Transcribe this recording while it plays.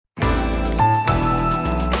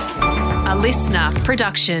A listener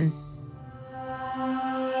production.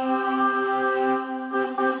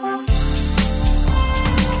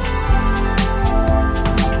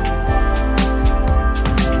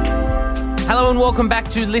 Hello and welcome back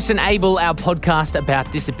to Listen Able, our podcast about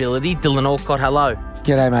disability. Dylan Alcott, hello.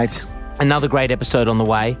 G'day, mate. Another great episode on the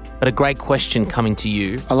way, but a great question coming to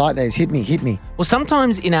you. I like these. Hit me. Well,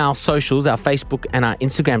 sometimes in our socials, our Facebook and our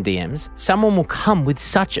Instagram DMs, someone will come with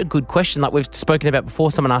such a good question. Like we've spoken about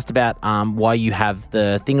before, someone asked about why you have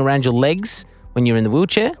the thing around your legs when you're in the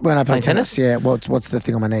wheelchair. When I play tennis, yeah. What's the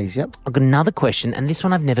thing on my knees? Yep. I've got another question, and this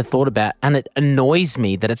one I've never thought about, and it annoys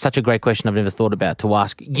me that it's such a great question I've never thought about to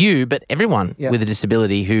ask you, but everyone with a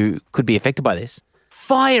disability who could be affected by this.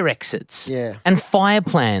 Fire exits and fire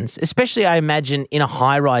plans, especially I imagine in a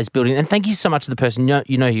high-rise building. And thank you so much to the person,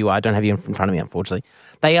 you know who you are, I don't have you in front of me unfortunately.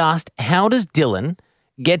 They asked, how does Dylan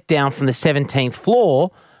get down from the 17th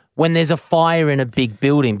floor when there's a fire in a big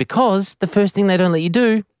building? Because the first thing they don't let you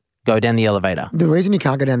do, go down the elevator. The reason you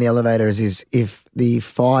can't go down the elevator is if the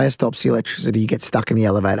fire stops the electricity, you get stuck in the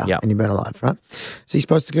elevator and you burn alive, right? So you're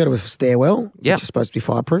supposed to go to a stairwell, which is supposed to be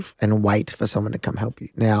fireproof, and wait for someone to come help you.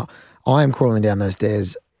 Now, I am crawling down those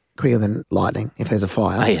stairs quicker than lightning if there's a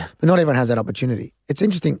fire, but not everyone has that opportunity. It's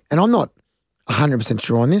interesting, and I'm not 100%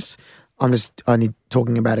 sure on this. I'm just only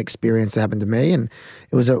talking about experience that happened to me, and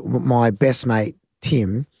it was my best mate,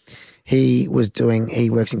 Tim. He works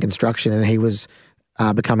in construction, and he was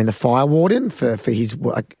becoming the fire warden for his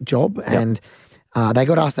job, and they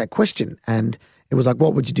got asked that question, and it was like,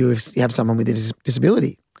 what would you do if you have someone with a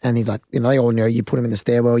disability? And he's like, they all know you put them in the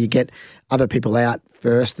stairwell, you get other people out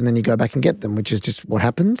first, and then you go back and get them, which is just what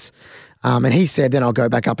happens. And he said, then I'll go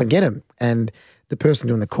back up and get them. And the person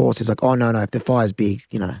doing the course is like, oh, no, if the fire's big,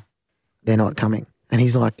 they're not coming. And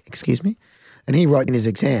he's like, excuse me? And he wrote in his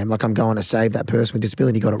exam, like, I'm going to save that person with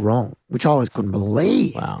disability, got it wrong, which I always couldn't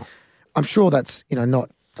believe. Wow. I'm sure that's, not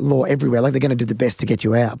law everywhere. Like, they're going to do the best to get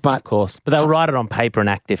you out. But of course. But they'll write it on paper and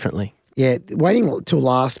act differently. Yeah, waiting till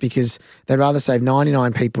last because they'd rather save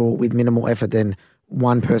 99 people with minimal effort than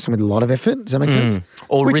one person with a lot of effort. Does that make sense?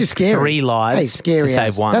 Or which risk is scary. 3 lives scary to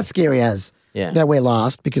save one. That's scary as. Yeah. That we're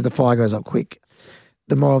last because the fire goes up quick.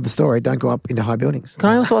 The moral of the story, don't go up into high buildings. Can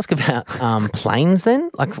I also ask about planes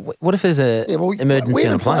then? Like, what if there's an emergency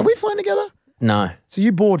on a plane? Have we flown together? No. So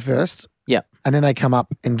you board first. Yep. And then they come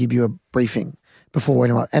up and give you a briefing before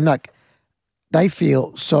anyone. And they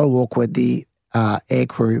feel so awkward, the air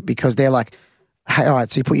crew, because they're like, hey, all right,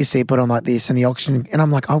 so you put your seatbelt on like this and the oxygen. And I'm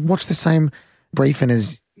like, I watch the same briefing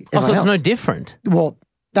as everyone else. It's no different. Well,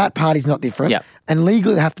 that party's not different. Yep. And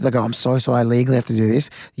legally they go, I'm so sorry, I legally have to do this.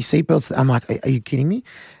 Your seatbelts, I'm like, are you kidding me?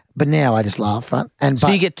 But now I just laugh, right? So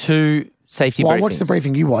you get 2 safety briefings. I watch the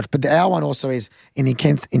briefing you watch, but our one also is in the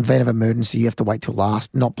event of emergency, you have to wait till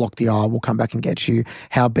last, not block the aisle. We'll come back and get you.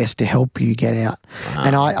 How best to help you get out. Wow.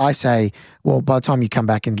 And I say, well, by the time you come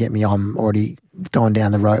back and get me, I'm already going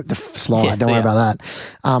down the road, the slide. Yes, Don't worry about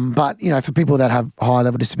that. But, for people that have high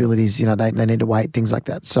level disabilities, they need to wait, things like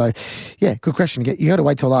that. So, yeah, good question. You got to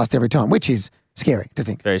wait till last every time, which is scary to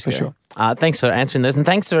think. Very scary. For sure. Thanks for answering those. And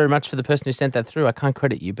thanks very much for the person who sent that through. I can't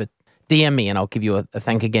credit you, but DM me and I'll give you a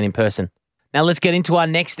thank again in person. Now let's get into our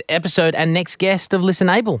next episode and next guest of Listen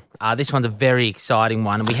Able. This one's a very exciting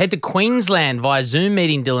one. And we head to Queensland via Zoom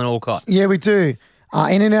meeting, Dylan Alcott. Yeah, we do.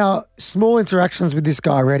 And in our small interactions with this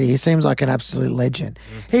guy already, he seems like an absolute legend.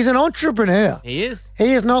 He's an entrepreneur. He is.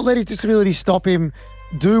 He has not let his disability stop him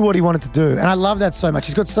do what he wanted to do. And I love that so much.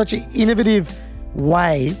 He's got such an innovative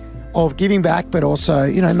way of giving back, but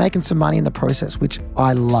also, making some money in the process, which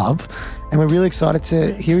I love. And we're really excited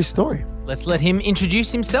to hear his story. Let's let him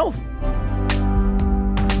introduce himself.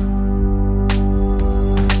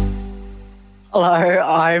 Hello,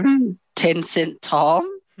 I'm 10 Cent Tom,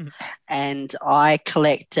 and I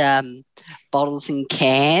collect bottles and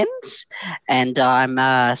cans, and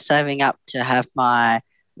I'm saving up to have my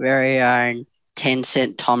very own 10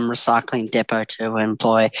 Cent Tom recycling depot to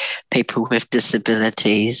employ people with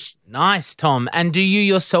disabilities. Nice, Tom. And do you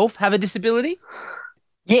yourself have a disability?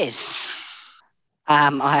 Yes.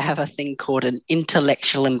 I have a thing called an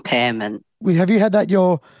intellectual impairment. Have you had that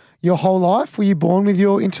your whole life? Were you born with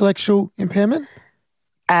your intellectual impairment?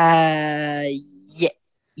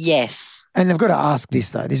 Yes. And I've got to ask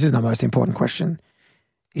this, though. This is the most important question.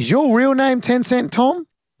 Is your real name 10 Cent Tom?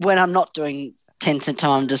 When I'm not doing 10 Cent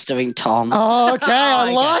Tom, I'm just doing Tom. Oh, okay.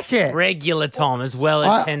 I like it. Regular Tom as well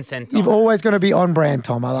as 10 Cent Tom. You've always got to be on brand,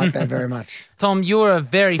 Tom. I like that very much. Tom, you're a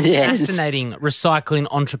very fascinating recycling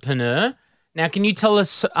entrepreneur. Now, can you tell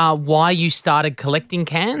us why you started collecting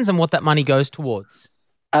cans and what that money goes towards?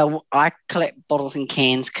 I collect bottles and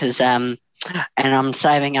cans because, and I'm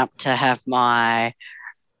saving up to have my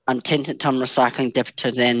 10 Cent Tom Recycling Depot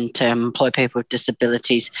to then to employ people with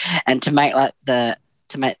disabilities and to make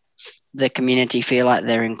the community feel like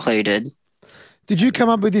they're included. Did you come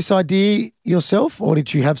up with this idea yourself, or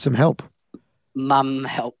did you have some help? Mum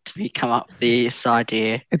helped me come up with this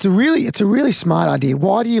idea. It's a really smart idea.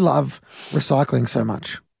 Why do you love recycling so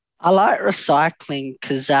much? I like recycling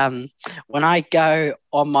because when I go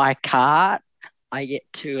on my cart, I get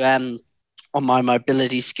to on my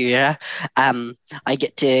mobility scooter, I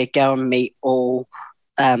get to go and meet all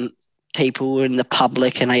people in the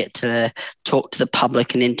public, and I get to talk to the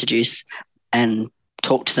public and introduce and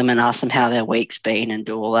talk to them and ask them how their week's been and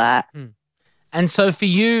do all that. And so for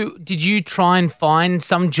you, did you try and find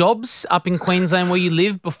some jobs up in Queensland where you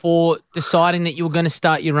live before deciding that you were going to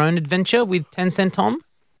start your own adventure with 10 Cent Tom?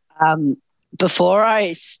 Before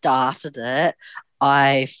I started it,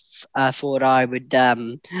 I thought I would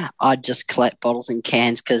I'd just collect bottles and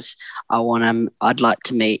cans because I'd like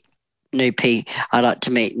to meet new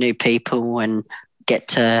people and get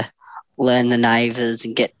to learn the neighbours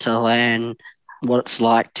and get to learn what it's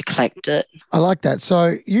like to collect it. I like that.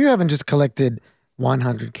 So you haven't just collected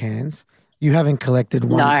 100 cans. You haven't collected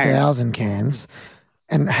 1,000 cans.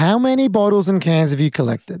 And how many bottles and cans have you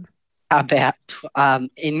collected? About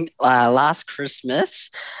in last Christmas,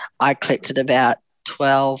 I collected about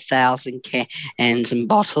 12,000 cans and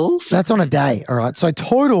bottles. That's on a day, all right? So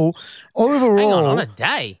total, overall... Hang on a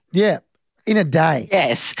day? Yeah. In a day.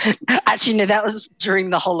 Yes. Actually, no, that was during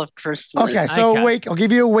the whole of Christmas. Okay, so a week. I'll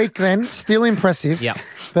give you a week then. Still impressive. Yeah.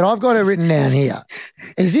 But I've got it written down here.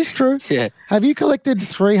 Is this true? Yeah. Have you collected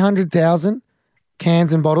 300,000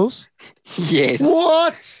 cans and bottles? Yes.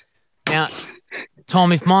 What? Now,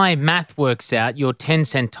 Tom, if my math works out, you're 10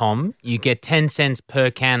 Cent Tom, you get 10 cents per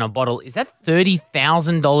can or bottle. Is that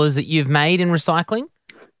 $30,000 that you've made in recycling?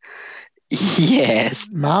 Yes.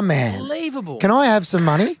 My man. Unbelievable. Can I have some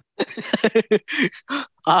money?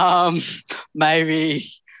 Maybe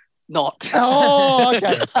not. Oh,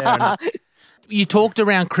 okay. Fair enough. You talked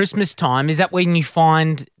around Christmas time. Is that when you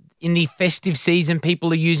find in the festive season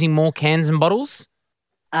people are using more cans and bottles?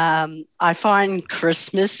 I find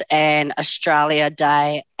Christmas and Australia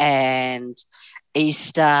Day and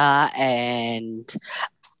Easter and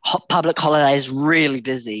public holidays really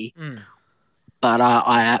busy. But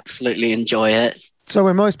I absolutely enjoy it. So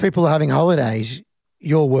when most people are having holidays,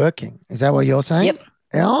 you're working. Is that what you're saying? Yep.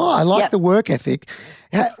 Oh, I like the work ethic.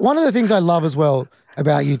 One of the things I love as well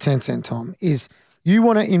about you, 10 Cent Tom, is you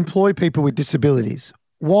want to employ people with disabilities.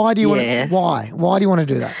 Why do you want to, why do you want to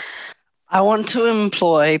do that? I want to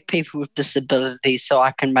employ people with disabilities so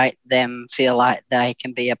I can make them feel like they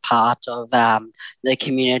can be a part of the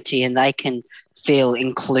community and they can feel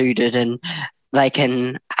included and they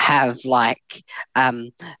can have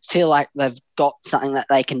feel like they've got something that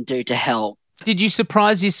they can do to help. Did you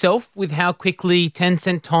surprise yourself with how quickly 10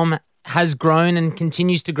 Cent Tom has grown and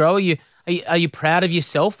continues to grow? Are you proud of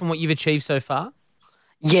yourself and what you've achieved so far?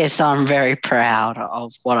 Yes, I'm very proud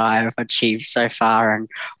of what I've achieved so far and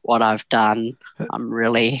what I've done. I'm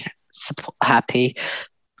really happy.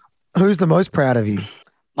 Who's the most proud of you?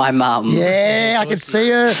 My mum. Yeah, I can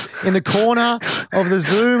see her in the corner of the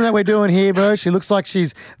Zoom that we're doing here, bro. She looks like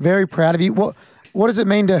she's very proud of you. What does it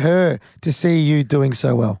mean to her to see you doing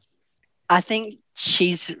so well? I think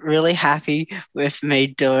she's really happy with me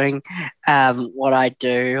doing what I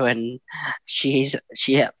do, and she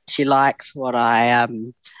likes what I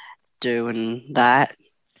do and that.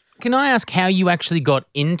 Can I ask how you actually got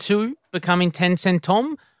into becoming 10 Cent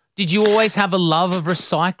Tom? Did you always have a love of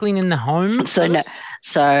recycling in the home?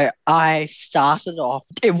 So I started off.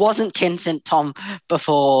 It wasn't 10 Cent Tom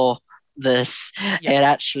before this. Yep. It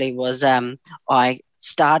actually was. I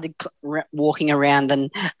started walking around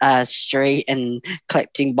the street and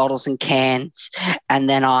collecting bottles and cans, and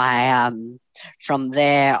then from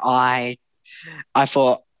there I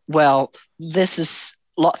thought, well, this is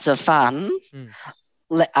lots of fun.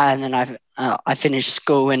 And then I finished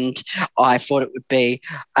school, and I thought it would be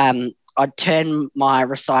I'd turn my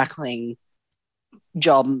recycling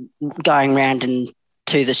job going around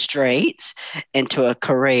to the streets into a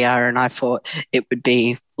career, and I thought it would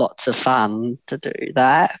be lots of fun to do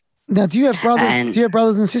that. Now, do you have brothers? Do you have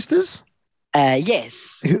brothers and sisters?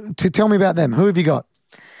 Yes. Tell me about them. Who have you got?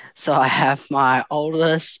 So I have my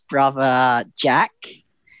oldest brother, Jack,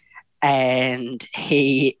 and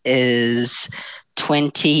he is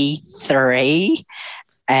 23,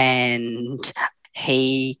 and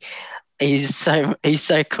he's so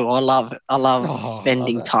cool. I love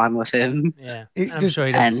spending time with him. Yeah, I'm sure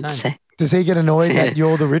he does the same. Does he get annoyed that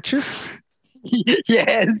you're the richest?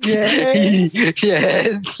 Yes.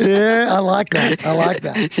 Yes. Yeah, I like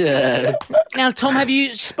that. Yeah. Now, Tom, have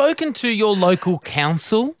you spoken to your local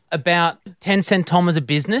council about 10 Cent Tom as a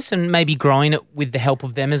business and maybe growing it with the help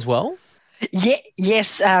of them as well? Yeah,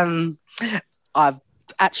 yes. I've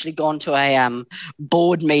actually gone to a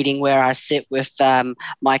board meeting where I sit with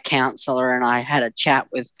my counsellor, and I had a chat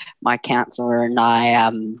with my counsellor, and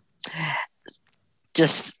I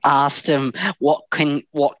just asked him what can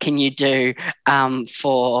you do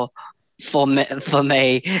for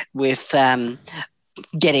me with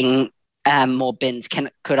getting more bins.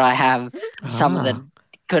 Could I have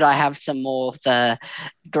could I have some more of the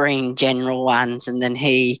green general ones? And then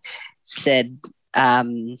he said,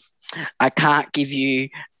 I can't give you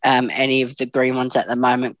any of the green ones at the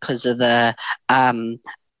moment because of the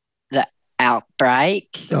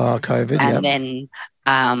outbreak. Oh, COVID. And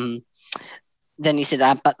then he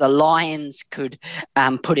said, but the Lions could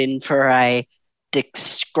put in for a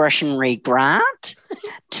discretionary grant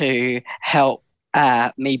to help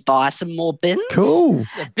me buy some more bins. Cool.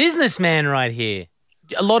 It's a businessman right here.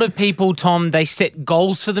 A lot of people, Tom, they set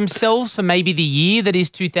goals for themselves for maybe the year that is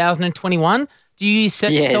 2021. Do you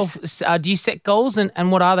set goals,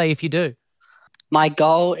 and what are they if you do? My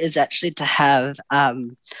goal is actually to have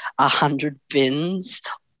 100 bins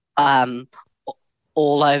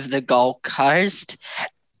all over the Gold Coast,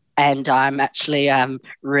 and I'm actually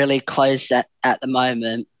really close at the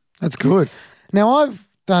moment. That's good. Now, I've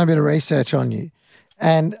done a bit of research on you,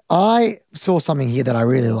 and I saw something here that I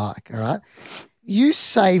really like, all right? You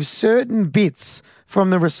save certain bits from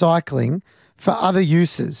the recycling for other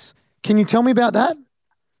uses. Can you tell me about that?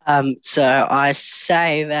 So I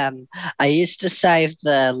save. I used to save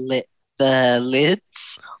the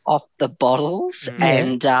lids off the bottles,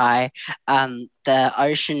 and the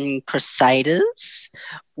Ocean Crusaders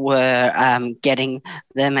were getting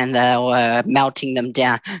them, and they were melting them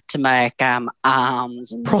down to make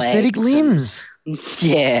arms and prosthetic limbs.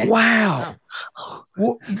 Yeah. Wow.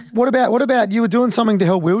 What about you were doing something to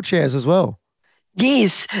help wheelchairs as well?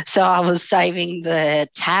 Yes. So I was saving the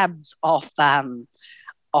tabs off the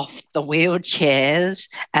wheelchairs,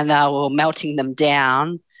 and they were melting them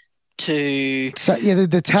down to. So yeah,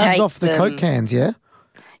 the tabs off the Coke cans, yeah.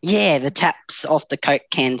 Yeah, the taps off the Coke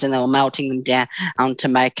cans, and they were melting them down to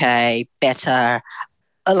make a better.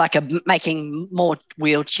 Making more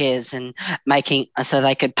wheelchairs and making so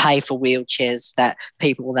they could pay for wheelchairs that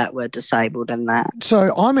people that were disabled and that.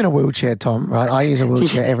 So I'm in a wheelchair, Tom, right? I use a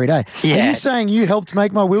wheelchair every day. Yeah. Are you saying you helped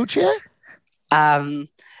make my wheelchair?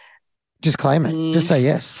 Just claim it. Just say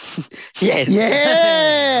yes. Yes.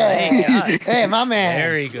 Yeah. Hey, my man.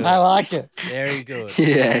 Very good. I like it. Very good.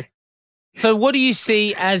 Yeah. So what do you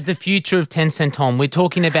see as the future of 10 Cent Tom? We're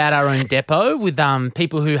talking about our own depot with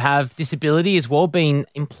people who have disability as well, being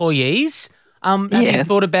employees. Have you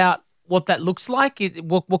thought about what that looks like?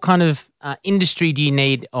 What kind of industry do you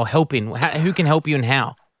need or help in? Who can help you and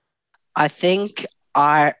how? I think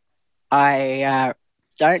I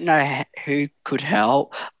don't know who could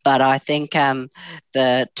help, but I think the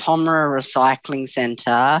Tomra Recycling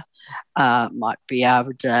Centre might be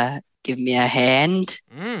able to give me a hand.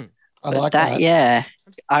 I like that. Yeah,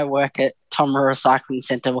 I work at Tomra Recycling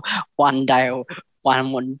Centre one day a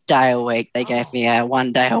week. They gave me a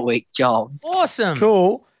 1 day a week job. Awesome.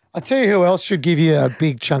 Cool. I'll tell you who else should give you a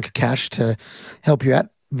big chunk of cash to help you out.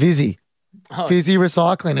 Vizzy. Vizzy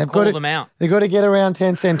Recycling. They've got to get around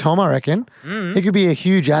 10 Cent Tom, I reckon. It could be a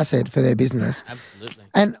huge asset for their business. Absolutely.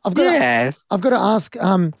 And I've got to ask,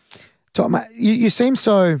 Tom, you seem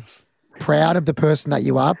so proud of the person that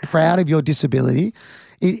you are, proud of your disability.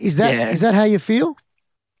 Is that how you feel?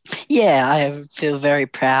 Yeah, I feel very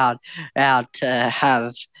proud to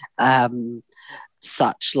have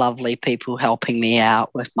such lovely people helping me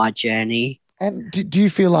out with my journey. And do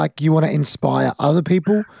you feel like you want to inspire other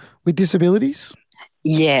people with disabilities?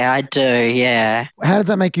 Yeah, I do, yeah. How does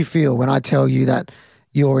that make you feel when I tell you that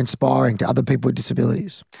you're inspiring to other people with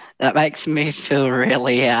disabilities? That makes me feel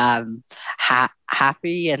really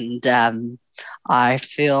happy, and I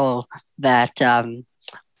feel that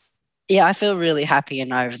I feel really happy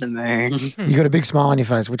and over the moon. You got a big smile on your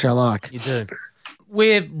face, which I like. You do.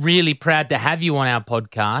 We're really proud to have you on our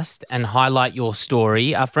podcast and highlight your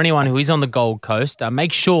story. For anyone who is on the Gold Coast,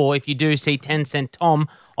 make sure if you do see 10 Cent Tom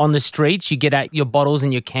on the streets, you get out your bottles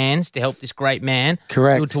and your cans to help this great man.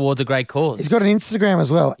 Correct. Towards a great cause. He's got an Instagram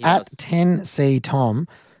as well, at 10C Tom.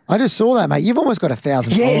 I just saw that, mate. You've almost got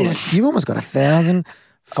 1,000 followers. You've almost got 1,000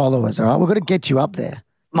 followers, all right? We've got to get you up there.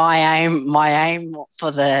 My aim for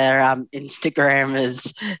their Instagram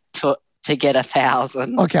is to get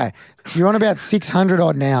 1,000. Okay. You're on about 600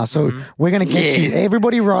 odd now. So we're going to get you,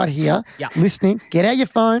 everybody right here listening, get out your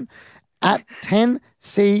phone at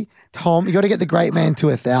 10C Tom. You got to get the great man to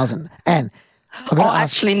 1,000. And I've got to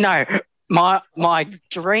ask. Actually, no. My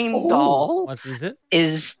dream goal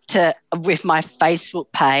is to, with my Facebook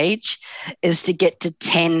page, is to get to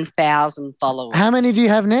 10,000 followers. How many do you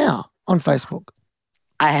have now on Facebook?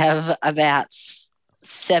 I have about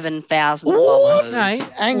 7,000 followers. Okay.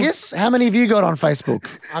 Angus, how many have you got on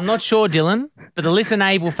Facebook? I'm not sure, Dylan, but the Listen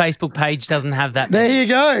Able Facebook page doesn't have that many. There you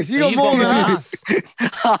go. So you got more than us.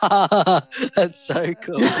 That's so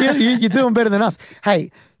cool. You're doing better than us.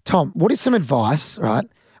 Hey, Tom, what is some advice, right,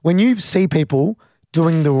 when you see people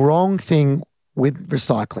doing the wrong thing with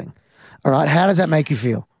recycling? All right, how does that make you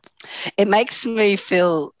feel? It makes me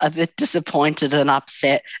feel a bit disappointed and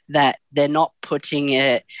upset that they're not putting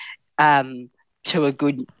it to a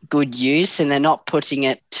good use, and they're not putting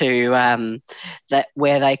it to that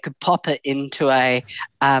where they could pop it into a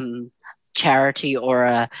charity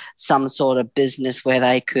or some sort of business where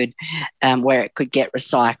they could where it could get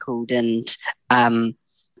recycled and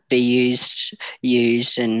be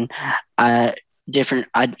used and different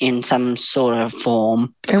in some sort of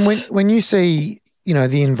form. And when you see, you know,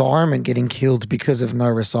 the environment getting killed because of no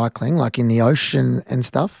recycling, like in the ocean and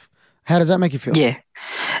stuff, how does that make you feel? Yeah,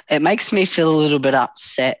 it makes me feel a little bit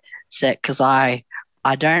upset because I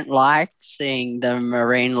don't like seeing the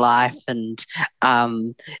marine life and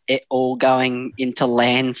it all going into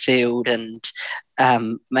landfill and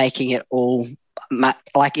making it all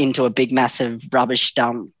like into a big massive rubbish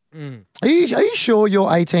dump. Mm. Are you sure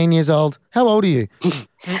you're 18 years old? How old are you?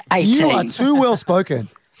 18. You are too well spoken.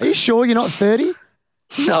 Are you sure you're not 30?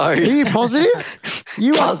 No. Are you positive?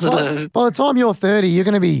 Positive. By the time you're 30, you're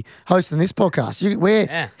going to be hosting this podcast. You're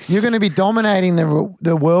going to be dominating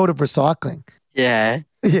the world of recycling. Yeah.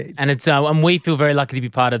 And it's and we feel very lucky to be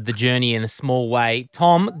part of the journey in a small way.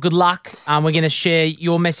 Tom, good luck. We're going to share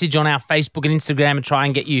your message on our Facebook and Instagram and try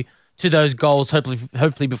and get you to those goals,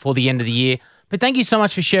 hopefully before the end of the year. But thank you so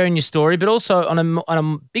much for sharing your story. But also on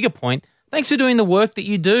a bigger point, thanks for doing the work that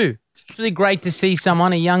you do. It's really great to see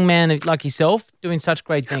someone, a young man like yourself, doing such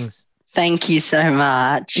great things. Thank you so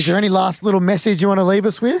much. Is there any last little message you want to leave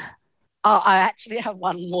us with? Oh, I actually have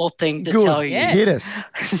one more thing to tell you. Yes. Hit us.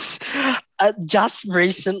 Just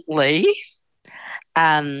recently,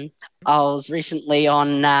 I was recently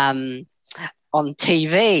on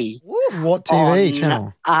TV. What TV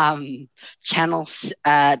channel? Channel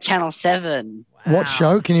 7. Wow. What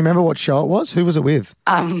show? Can you remember what show it was? Who was it with?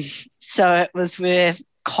 So it was with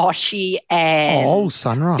Koshy and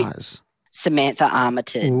Sunrise. Samantha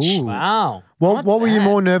Armitage. Ooh. Wow. What were you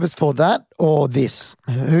more nervous for, that or this?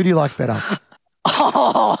 Who do you like better?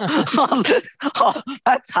 Oh,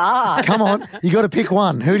 that's hard. Come on, you got to pick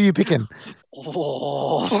one. Who are you picking?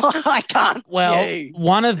 Oh, I can't choose.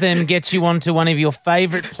 One of them gets you onto one of your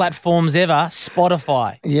favourite platforms ever,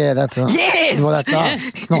 Spotify. Yeah, that's us. Yes. Well, that's us.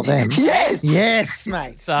 It's not them. Yes. Yes,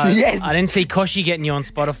 mate. So I didn't see Koshy getting you on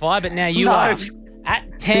Spotify, but now you are. At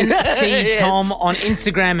 10C Tom on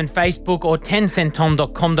Instagram and Facebook, or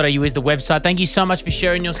 10centtom.com.au is the website. Thank you so much for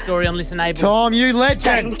sharing your story on Listen Able. Tom, you legend.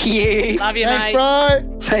 Thank you. Love you, Thanks, mate.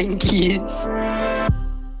 bro. Thank you.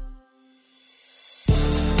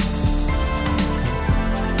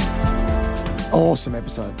 Awesome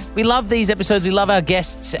episode. We love these episodes. We love our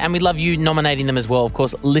guests, and we love you nominating them as well. Of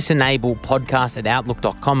course,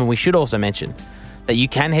 listenablepodcast@outlook.com. And we should also mention that you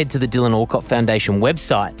can head to the Dylan Alcott Foundation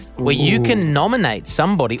website where you can nominate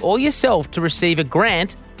somebody or yourself to receive a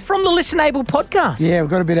grant from the Listen Able podcast. Yeah, we've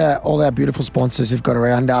got a bit of all our beautiful sponsors who've got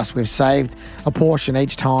around us. We've saved a portion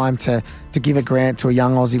each time to give a grant to a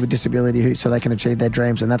young Aussie with disability so they can achieve their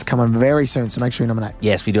dreams, and that's coming very soon, so make sure you nominate.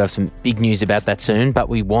 Yes, we do have some big news about that soon, but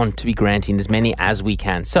we want to be granting as many as we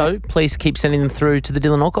can. So please keep sending them through to the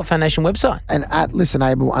Dylan Alcott Foundation website. And at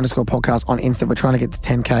listenable_podcast on Insta, we're trying to get to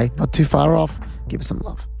 10K. Not too far off. Give us some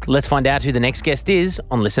love. Let's find out who the next guest is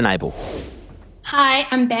on Listen Able. Hi,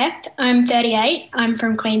 I'm Beth. I'm 38. I'm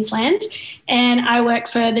from Queensland, and I work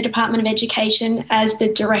for the Department of Education as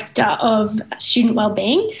the Director of Student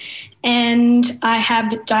Wellbeing, and I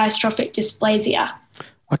have dystrophic dysplasia.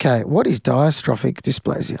 Okay, what is dystrophic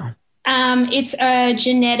dysplasia? It's a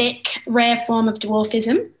genetic rare form of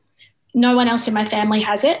dwarfism. No one else in my family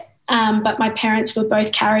has it, but my parents were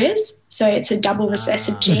both carriers, so it's a double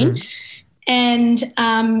recessive gene. Mm-hmm. And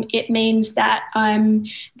it means that I'm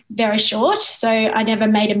very short, so I never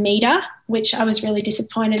made a metre, which I was really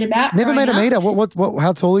disappointed about. Never made a metre? What?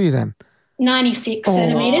 How tall are you then? 96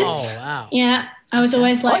 centimetres. Oh, wow. Yeah. I was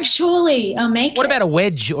always like, surely I'll make it. What about a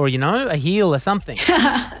wedge or, a heel or something?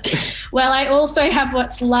 Well, I also have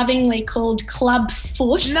what's lovingly called club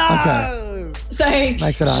foot. No! Okay. So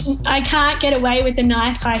makes it hard. I can't get away with a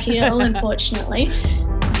nice high heel, unfortunately.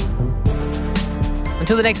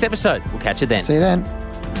 Until the next episode. We'll catch you then. See you then.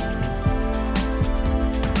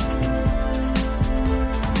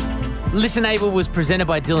 Listen Able was presented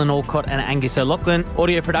by Dylan Alcott and Angus O'Loughlin.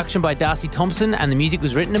 Audio production by Darcy Thompson, and the music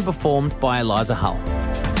was written and performed by Eliza Hull.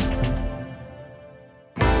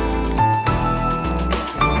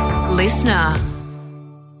 Listener.